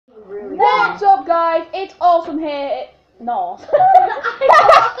What's up, guys? It's awesome here. No.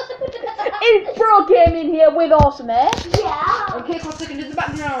 It's Pro Gaming here with Awesome here. Yeah. Okay, for a second in the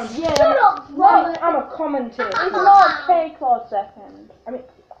background. Yeah. Shut up, Right, I'm a commentator. It's not take for a second. I mean,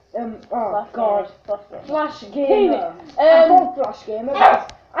 oh god. Flash Gamer. gamer. I'm called Flash Gamer because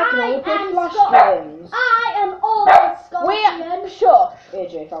I can only play Flash games. I am always Scorpion. Shush.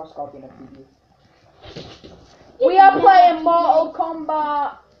 AJ, if I was Scorpion, I'd beat you. We are playing Mortal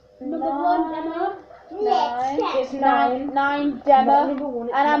Kombat. Number 1 demo. Nine. It's 9. 9 demo. Not number 1,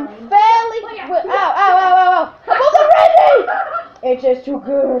 it's And I'm 9. fairly. Ow. I wasn't ready! AJ's too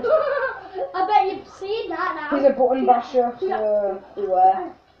good. I bet you've seen that now. He's a button basher, so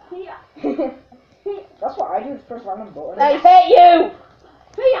beware. Yeah. That's what I do, is press random buttons. I hate you!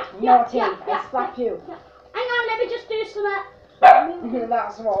 Naughty, I slap you. Hang on, let me just do something.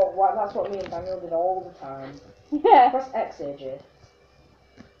 That's what me and Daniel did all the time. Yeah. Press X, AJ.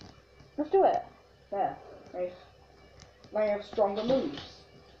 Let's do it. There. Now you have stronger moves.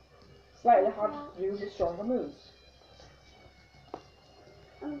 Slightly hard to do with stronger moves.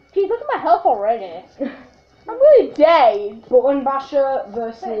 Geez, look at my health already. I'm really dead. Button basher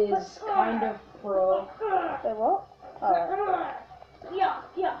versus kind of pro. Wait, what? Oh. Yeah.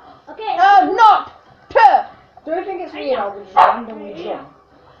 Okay. Not per. Do you think it's weird how they just randomly jump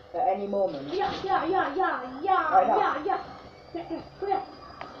at any moment? Yeah.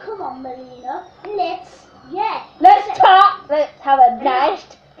 Come on, Melina. Let's talk. Let's have a nice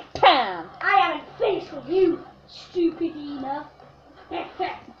time. I haven't finished with you, stupidina.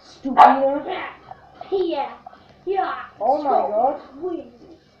 Stupid. Yeah. Oh my god. Win.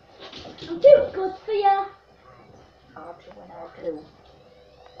 I'm too good for you. I'll do.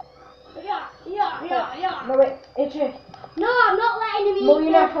 Yeah. No wait, AJ. No, I'm not letting him eat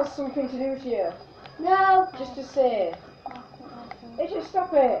Melina them. has something to do to you. No. Just to say. AJ,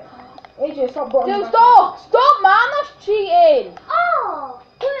 stop it. AJ, stop button Dude, bashing. stop, man. That's cheating. Oh,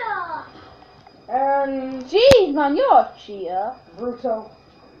 yeah. Jeez, man, you're a cheater. Brutal.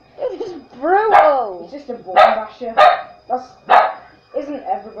 It's just brutal. He's just a button basher. Isn't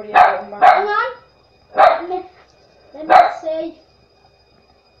everybody a button Hang basher? on. Let me see.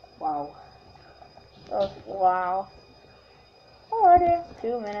 Wow. Oh, wow. Already.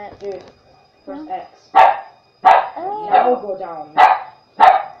 2 minutes. Dude, press X. Oh. Now go down.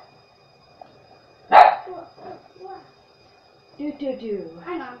 Do.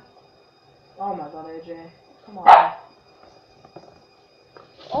 Hang on. Oh my god, AJ. Come on.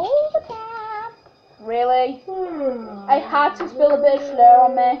 All the time. Really? I had to spill a bit of slur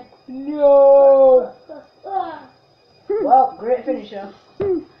on me. No. Well, great finisher.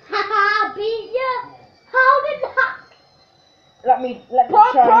 Haha, beat ya. How did that? Let me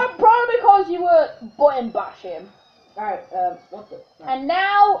try. Probably because you were button bashing. Alright, what the? No. And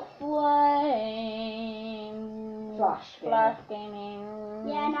now, flame. Flash gaming.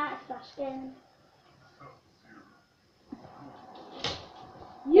 Yeah, now it's Flash game.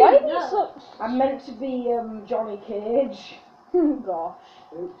 Why are you so? I'm meant to be Johnny Cage. Gosh.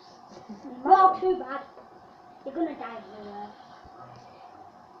 Oops. Well, too bad. You're gonna die everywhere.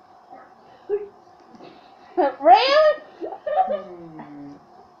 Really?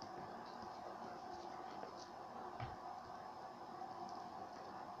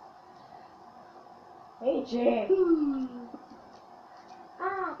 AJ.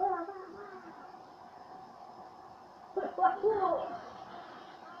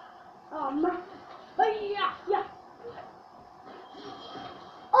 Oh man. Yeah.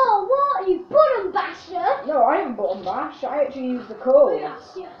 Oh, what are you, button basher? No, I didn't button bash. I actually used the codes.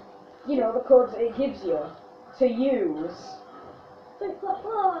 Yeah. You know, the codes it gives you to use.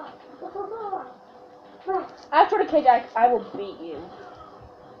 After the cage, I will beat you.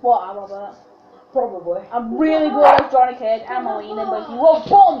 What, Robert? Probably. I'm really good at Johnny Cage and Melina, but if you won't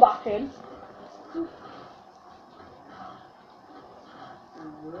button bashing.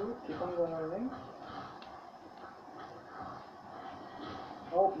 Keep on going.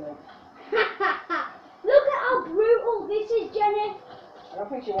 Oh no. Look at how brutal this is, Jenny. I don't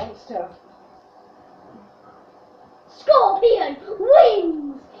think she wants to. Scorpion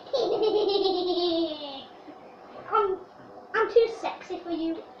wins. I'm too sexy for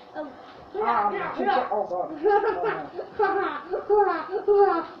you. Oh. Oh god.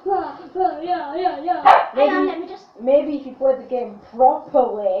 Yeah. Hang on, let me just. Maybe if you played the game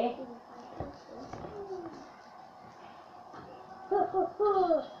properly.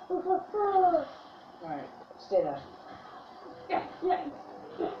 Right, stay there.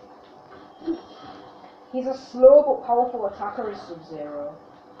 He's a slow but powerful attacker, is Sub-Zero.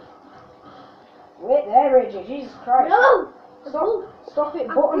 Wait there, AJ, Jesus Christ. No! Stop it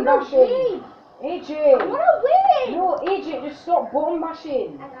I button wanna bashing. win. AJ. I wanna win. No, AJ, just stop button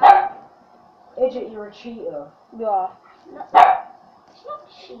bashing. AJ, you're a cheater. Yeah. It's not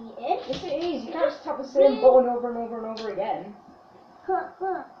cheating. Yes, it is. You can't just tap the same button over and over and over again.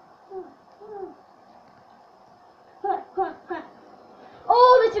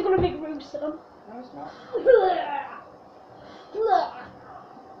 Oh, this is gonna be gruesome. No, it's not.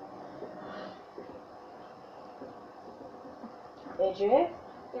 AJ,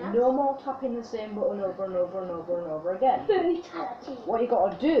 Yes. no more tapping the same button over and over and over and over again. Brutality. What you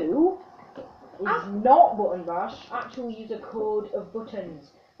gotta do is not button bash, actually use a code of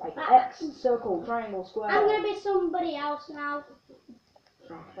buttons. Like X, circle, triangle, square. I'm gonna be somebody else now.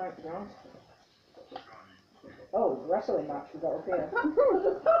 Oh, right, no. Oh, wrestling match we got up here.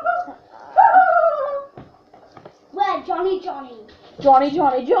 Where? Johnny. Johnny.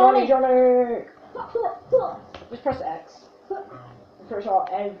 Johnny! Just press X. I'm pretty sure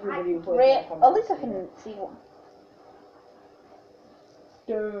everybody who plays that At least I can see one.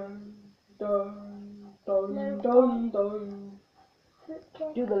 Dun, dun, dun, dun, dun.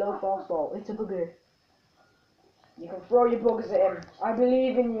 Do the low force ball. It's a booger. You can throw your buggers at him. I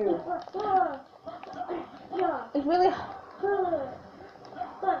believe in you. It's really.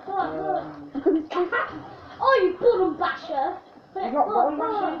 Oh, you bottom basher! He's not button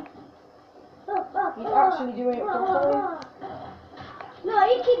bashing. He's actually doing it properly. No,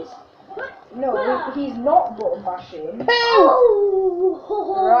 he keeps. No, he's not button bashing. Poo!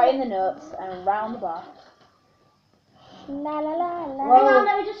 Oh! Right in the nuts and round the bar. La la la la. Hang on,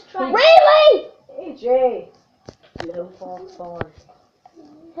 let me just try. Really? AJ! Low force ball.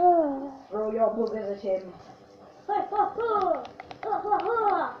 Throw your buggers at him.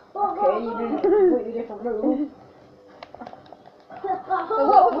 Okay, you did a completely different move.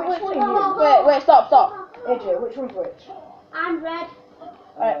 Wait, stop. AJ, which one's which? I'm red.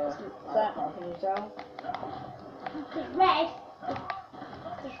 Alright, How can you tell? It's red.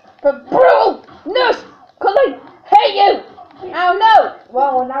 for brutalness! Cause I hate you! Oh no!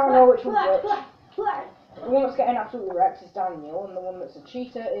 Well, now I know which one's which. The one that's getting absolutely wrecked is Daniel, and the one that's a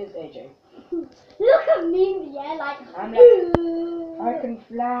cheater is AJ. Look at me in the air like. I'm like, I can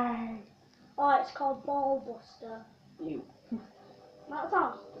fly. Oh, it's called Ball Buster. You. That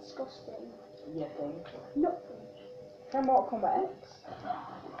sounds disgusting. You think? Nothing. Try Mortal Kombat X.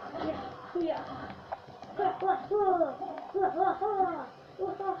 Yeah.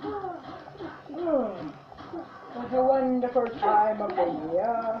 What a wonderful time of the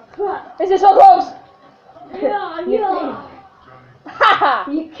year. Is this so close? Yeah.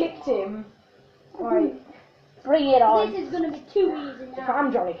 Haha! You kicked him. Right. Bring it on. This is gonna be too easy If now.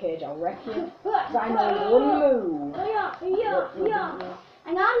 I'm Johnny Cage, I'll wreck you. Because I know one move. Yeah.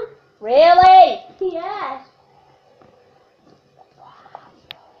 Hang on. Really? Yes.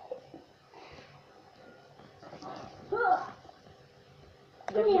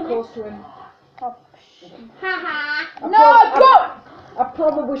 Get too close to him. Haha. I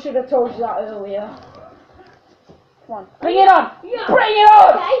probably should have told you that earlier. Come on. Bring it on! Yeah. Bring it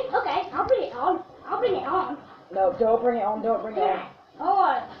on! Okay. I'll bring it on. No, don't bring it on, don't bring it on.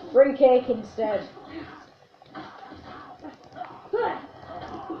 Alright. Bring cake instead.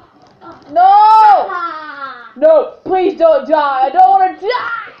 No! Ah. No! Please don't die! I don't want to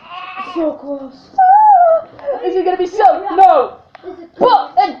die! So close. Is it gonna be so? No! This is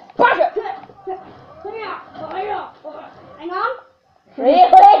Put and bash it! Hang on. Really?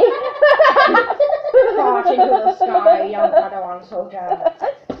 Fart into the sky, young Padawan soldier.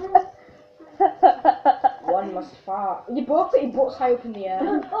 One must fart. You both got your butts high up in the air.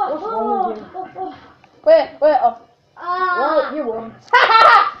 What's wrong with you? Wait, oh. Well, you won.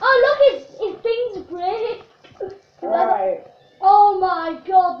 Oh, look, his things break. Right. Oh my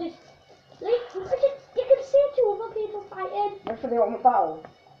god, this. You can see two other people fighting. Ready for the ultimate battle?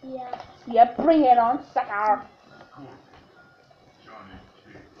 Yeah. Yeah, bring it on, sucker.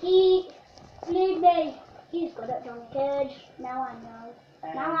 Believe me, he's good at Johnny Cage. Now I know.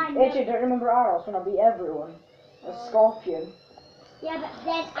 Now I know. AJ, don't remember our house when I beat everyone? A scorpion. Yeah, but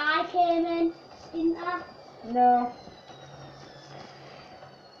then I came in, didn't I? No.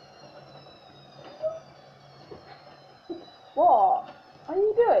 What are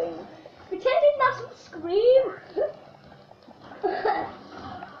you doing? Pretending not to scream.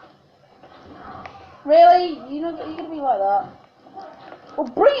 Really? You're gonna be like that? Well,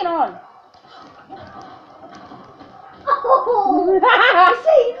 bring it on! Oh! You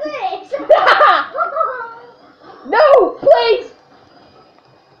see this? No, please!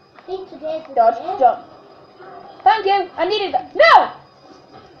 I think today's the Dodge, day. jump. Thank you, I needed that. No!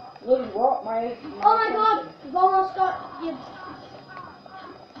 Needed what? Oh my god, you've almost got your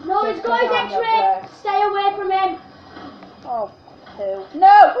he's got his X-ray. Stay away from him. Oh, poo.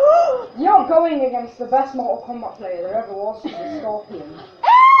 No! You're going against the best Mortal Kombat player there ever was, who's a Scorpion.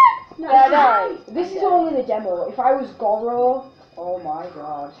 No, Yeah, no. This is only the demo. If I was Goro, oh my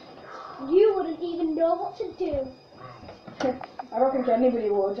god. You wouldn't even know what to do. I don't think anybody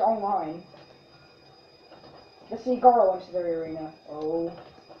would online. Let's see Goro into the arena. Oh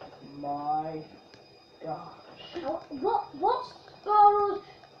my gosh. What's Goro's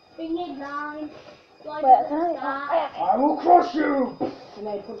thingy line? Like Wait, at can the I- start? I will crush you! And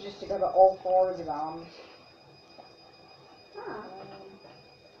then he punches together all four of his arms. Ah.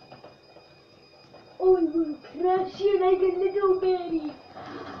 I will crush you like a little baby.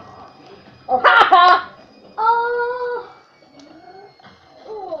 Oh, Oh!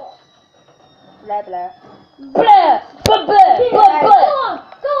 Oh! Blah, blah. Blah! Blah, blah, Go blah, blah. on!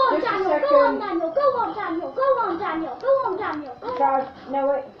 Go on, Just a Daniel! Go second. on, Daniel! Go on, Daniel! Go on, Daniel! Go on, Daniel! Go on! Charge. No,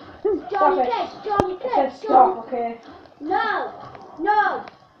 wait. Johnny Stop it. Cage! Johnny I said Cage! stop, okay? No! No!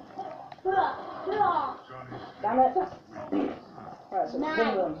 Damn it. Right, so Nice.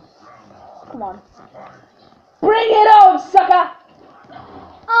 bring one. Come on. Bring it on, sucker!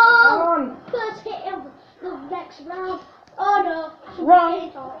 Come Oh! on. First hit of the next round. Oh no! Wrong.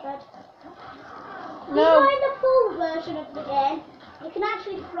 Getting tortured. No. You know, in the full version of the game, you can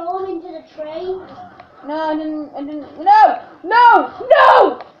actually throw him into the tree. No, I didn't. No! No!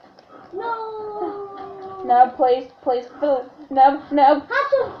 No! No! No, please, Phil. No, no. Have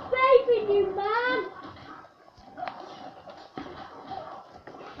some faith in you, man!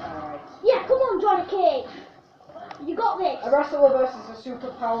 Alright. Yeah, come on, Johnny Cage. You got this. A wrestler versus a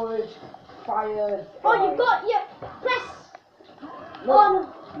super powered fire. Oh, guy. you've got your press. No.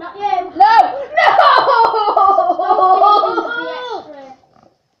 Oh, no, not you. No! Stop No! using the X-ray.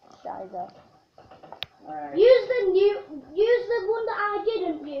 Shiza. Alright. Use the one that I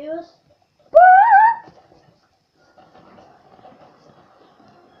didn't use.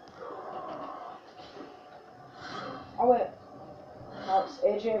 Oh wait. Now it's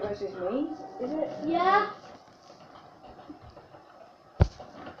AJ versus me, is it? Yeah.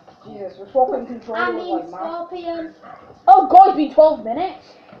 Jesus, we're swapping I controllers mean like mad. Scorpion. Oh god, it's been 12 minutes.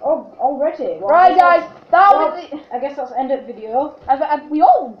 Oh, already? Well, Right, guys, that well, was it. I guess that's end of video. We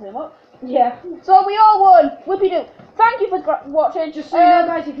all won pretty much. Yeah. So we all won. Whoopie-doo. Thank you for watching. Just so you know,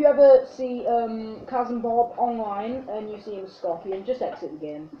 guys, if you ever see Kaz and Bob online and you see him as Scorpion, just exit the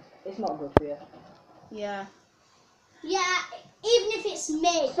game. It's not good for you. Yeah. Yeah, even if it's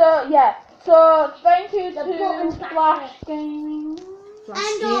me. So yeah. So thank you The to button's back Flash Gaming.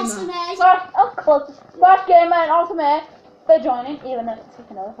 And also me. Flash, of course, Flash Gamer and Ultimate for joining, even though it's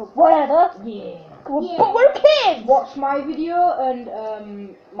taken over, but whatever. Yeah. Yeah. But we're kids. Watch my video,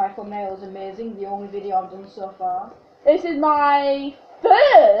 and my thumbnail is amazing. The only video I've done so far. This is my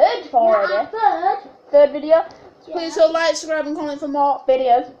third already. Yeah, Third video. Yeah. Please so like, subscribe, and comment for more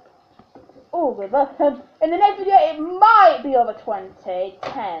videos. Oh, in the next video, it might be over 10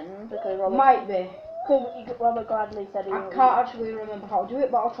 because Might be. Robert Gladley said he I would. can't actually remember how to do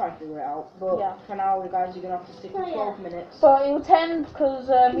it, but I'll try to figure it out. But Yeah. for now, guys, you're gonna have to stick to Oh, yeah. 12 minutes. But it will 10 because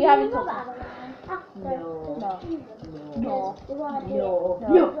we haven't. No. No. No. No.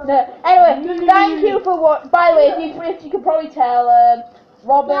 No. No. Anyway, thank you for what. By the way, if you could probably tell,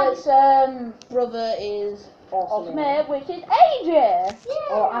 Robert's brother is Ultimate, which is AJ.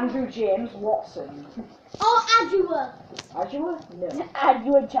 Or Andrew James Watson. Oh, Adjua. Adjua? No.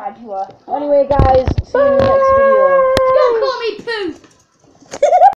 Adjua Jadua. Anyway, guys, see you in the next video. Don't call me Pooh.